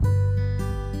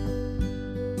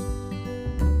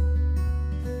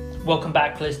Welcome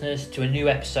back, listeners, to a new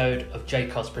episode of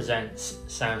JCOS Presents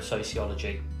Sound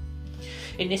Sociology.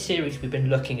 In this series, we've been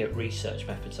looking at research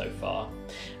methods so far,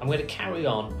 and we're going to carry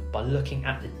on by looking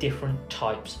at the different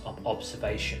types of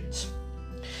observations.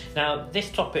 Now, this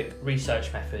topic,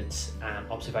 research methods and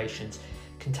observations,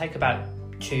 can take about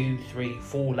 2, 3,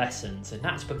 4 lessons, and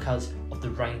that's because of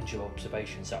the range of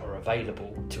observations that are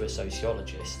available to a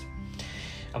sociologist.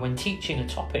 And when teaching a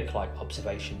topic like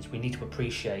observations, we need to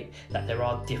appreciate that there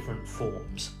are different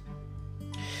forms.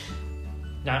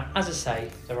 Now, as I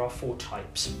say, there are 4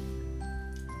 types.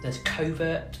 There's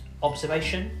covert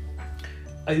observation,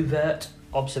 overt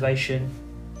observation,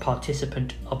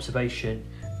 participant observation,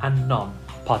 and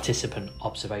non-participant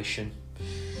observation.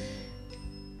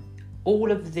 All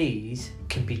of these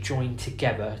can be joined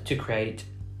together to create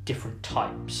different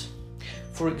types.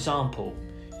 For example,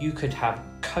 you could have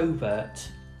covert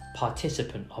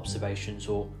participant observations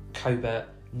or covert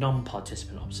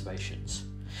non-participant observations.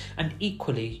 And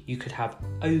equally, you could have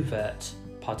overt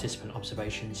participant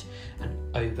observations and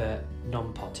overt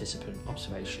non-participant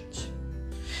observations.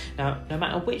 Now, no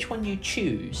matter which one you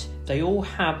choose, they all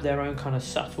have their own kind of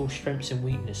subtle strengths and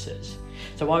weaknesses.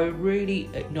 So I would really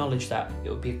acknowledge that it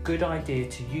would be a good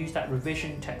idea to use that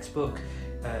revision textbook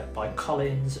by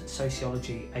Collins,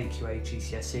 Sociology, AQA,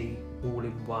 GCSE,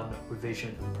 all-in-one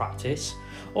revision and practice,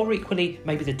 or equally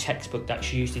maybe the textbook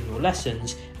that's used in your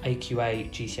lessons,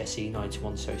 AQA, GCSE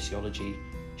 91 Sociology,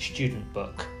 student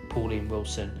book, Pauline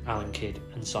Wilson, Alan Kidd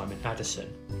and Simon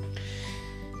Addison.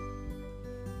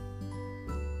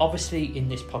 Obviously, in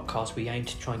this podcast, we aim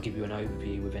to try and give you an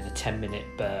overview within a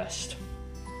 10-minute burst,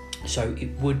 so it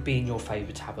would be in your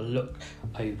favour to have a look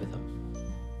over them.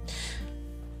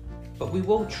 But we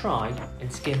will try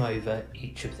and skim over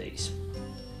each of these.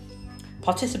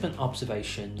 Participant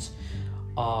observations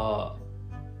are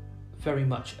very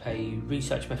much a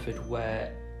research method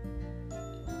where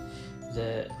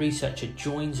the researcher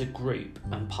joins a group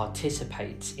and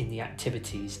participates in the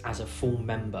activities as a full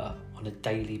member on a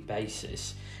daily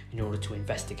basis in order to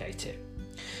investigate it.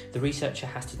 The researcher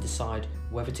has to decide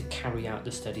whether to carry out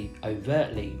the study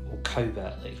overtly or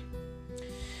covertly.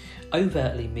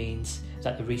 Overtly means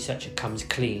that the researcher comes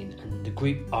clean and the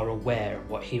group are aware of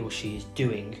what he or she is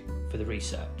doing for the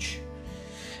research.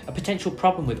 A potential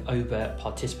problem with overt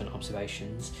participant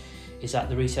observations is that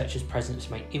the researcher's presence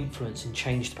may influence and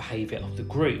change the behaviour of the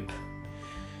group.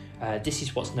 This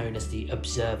is what's known as the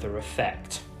observer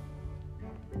effect.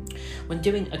 When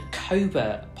doing a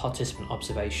covert participant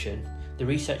observation, the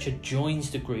researcher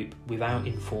joins the group without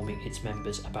informing its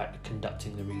members about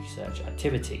conducting the research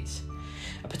activities.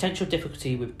 A potential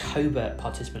difficulty with covert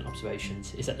participant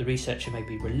observations is that the researcher may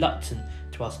be reluctant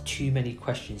to ask too many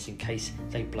questions in case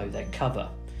they blow their cover.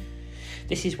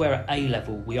 This is where at A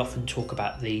level we often talk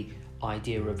about the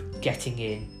idea of getting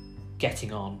in,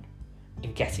 getting on,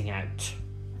 and getting out.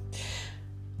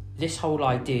 This whole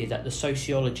idea that the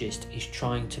sociologist is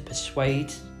trying to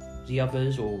persuade the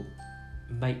others or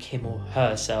make him or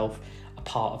herself a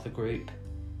part of the group,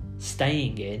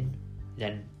 staying in,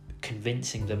 then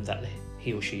convincing them that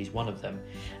he or she is one of them,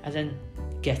 and then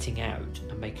getting out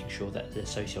and making sure that the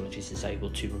sociologist is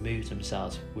able to remove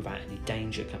themselves without any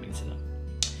danger coming to them.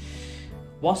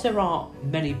 Whilst there are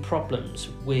many problems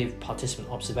with participant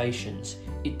observations,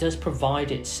 it does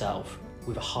provide itself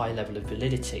with a high level of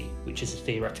validity, which is a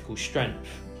theoretical strength.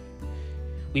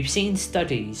 We've seen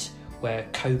studies where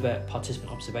covert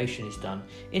participant observation is done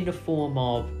in the form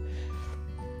of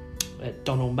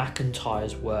Donald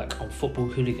McIntyre's work on football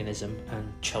hooliganism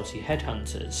and Chelsea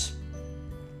headhunters.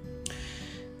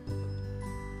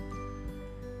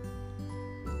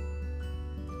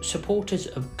 Supporters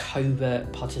of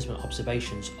covert participant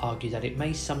observations argue that it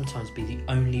may sometimes be the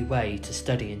only way to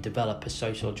study and develop a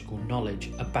sociological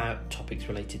knowledge about topics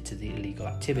related to the illegal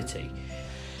activity,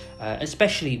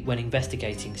 especially when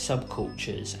investigating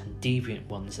subcultures and deviant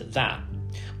ones at that.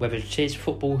 Whether it is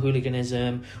football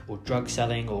hooliganism or drug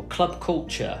selling or club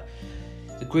culture,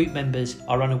 the group members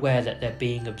are unaware that they're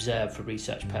being observed for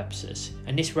research purposes,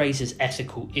 and this raises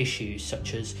ethical issues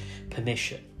such as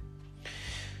permission.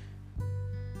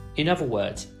 In other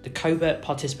words, the covert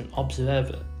participant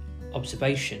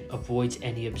observation avoids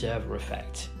any observer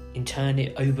effect. In turn,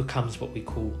 it overcomes what we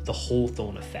call the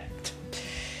Hawthorne effect.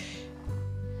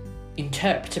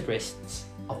 Interpretarists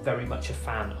are very much a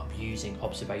fan of using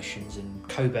observations, and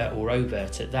covert or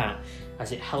overt at that,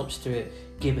 as it helps to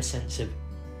give a sense of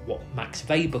what Max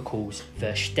Weber calls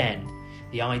Verstehen,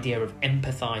 the idea of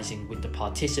empathising with the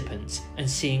participants and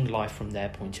seeing life from their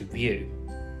point of view.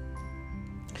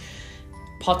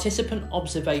 Participant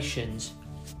observations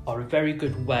are a very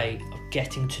good way of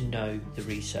getting to know the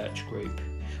research group.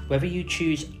 Whether you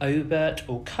choose overt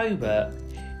or covert,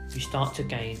 you start to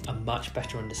gain a much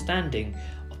better understanding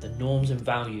of the norms and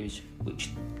values which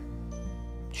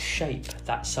shape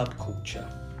that subculture.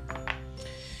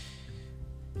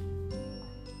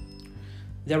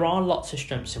 There are lots of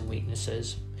strengths and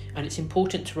weaknesses, and it's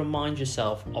important to remind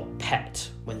yourself of PET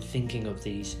when thinking of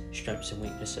these strengths and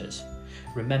weaknesses.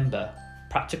 Remember,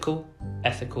 practical,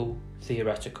 ethical,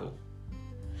 theoretical.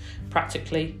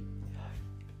 Practically,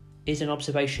 is an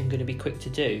observation going to be quick to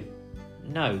do?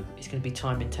 No, it's going to be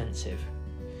time intensive.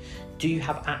 Do you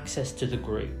have access to the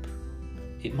group?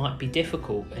 It might be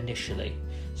difficult initially.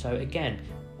 So again,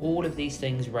 all of these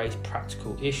things raise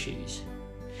practical issues.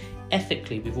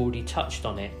 Ethically, we've already touched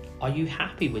on it. Are you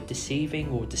happy with deceiving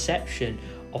or deception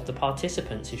of the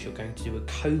participants if you're going to do a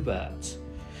covert?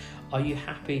 Are you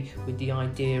happy with the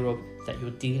idea of that you're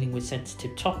dealing with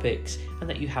sensitive topics and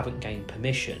that you haven't gained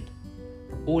permission?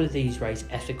 All of these raise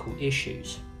ethical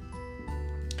issues.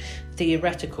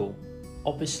 Theoretical.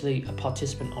 Obviously, a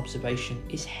participant observation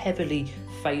is heavily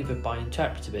favoured by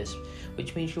interpretativism,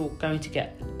 which means you're going to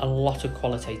get a lot of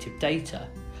qualitative data.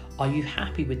 Are you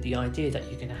happy with the idea that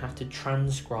you're going to have to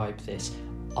transcribe this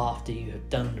after you have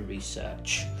done the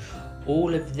research?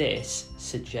 All of this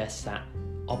suggests that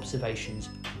observations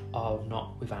are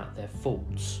not without their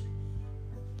faults.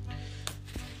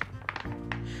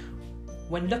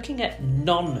 When looking at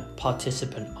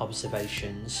non-participant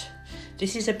observations,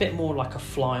 this is a bit more like a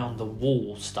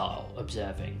fly-on-the-wall style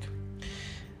observing.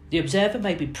 The observer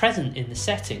may be present in the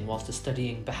setting whilst they're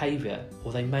studying behaviour,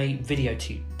 or they may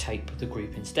videotape the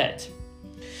group instead.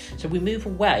 So we move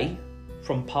away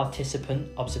from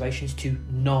participant observations to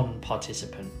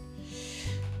non-participant.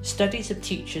 Studies of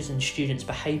teachers and students'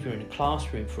 behaviour in a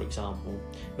classroom, for example,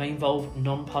 may involve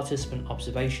non-participant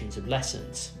observations of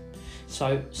lessons.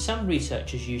 So some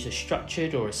researchers use a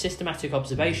structured or a systematic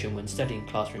observation when studying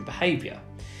classroom behaviour.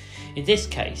 In this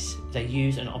case, they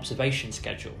use an observation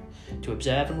schedule to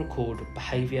observe and record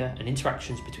behaviour and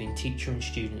interactions between teacher and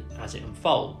student as it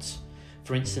unfolds.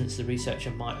 For instance, the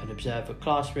researcher might observe a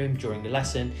classroom during a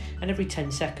lesson and every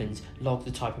 10 seconds log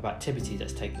the type of activity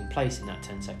that's taking place in that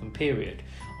 10-second period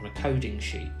on a coding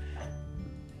sheet.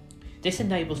 This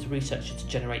enables the researcher to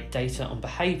generate data on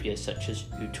behaviour such as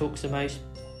who talks the most,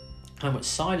 how much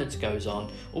silence goes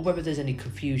on, or whether there's any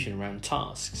confusion around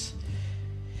tasks.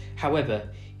 However,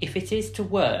 if it is to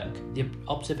work, the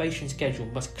observation schedule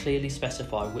must clearly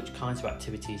specify which kinds of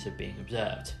activities are being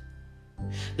observed.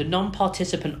 The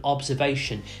non-participant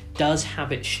observation does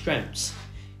have its strengths,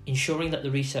 ensuring that the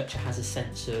researcher has a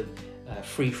sense of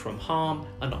free from harm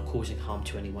and not causing harm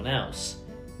to anyone else.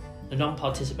 The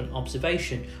non-participant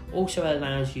observation also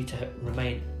allows you to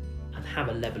remain and have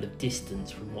a level of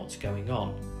distance from what's going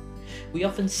on. We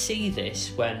often see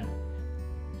this when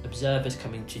observers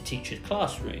come into teachers'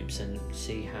 classrooms and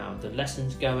see how the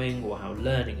lesson's going or how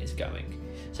learning is going.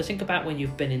 So think about when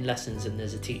you've been in lessons and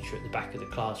there's a teacher at the back of the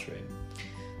classroom.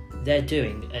 They're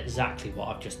doing exactly what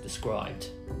I've just described.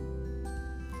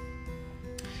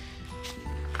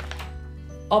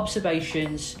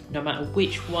 Observations, no matter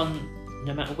which one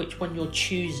you're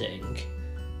choosing,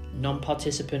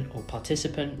 non-participant or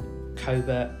participant,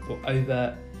 covert or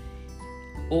overt,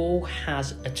 all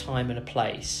has a time and a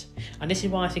place. And this is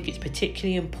why I think it's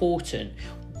particularly important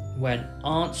when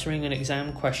answering an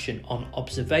exam question on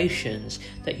observations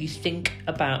that you think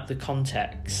about the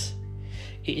context.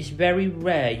 It is very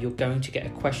rare you're going to get a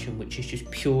question which is just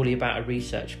purely about a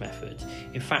research method.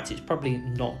 In fact, it's probably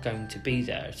not going to be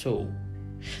there at all.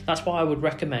 That's why I would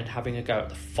recommend having a go at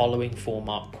the following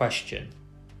 4-mark question.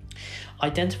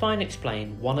 Identify and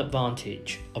explain one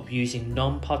advantage of using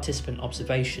non-participant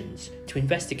observations to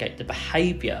investigate the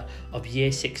behaviour of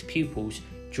Year 6 pupils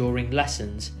during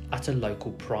lessons at a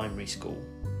local primary school.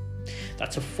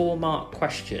 That's a 4-mark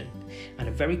question, and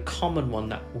a very common one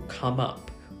that will come up,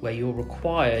 where you're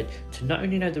required to not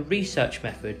only know the research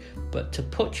method, but to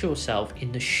put yourself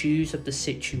in the shoes of the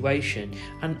situation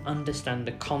and understand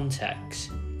the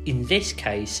context. In this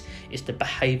case, it's the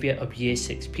behaviour of Year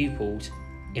 6 pupils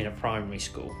in a primary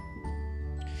school.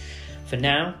 For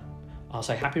now, I'll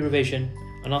say happy revision,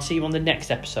 and I'll see you on the next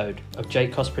episode of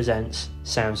JCOS Presents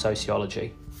Sound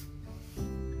Sociology.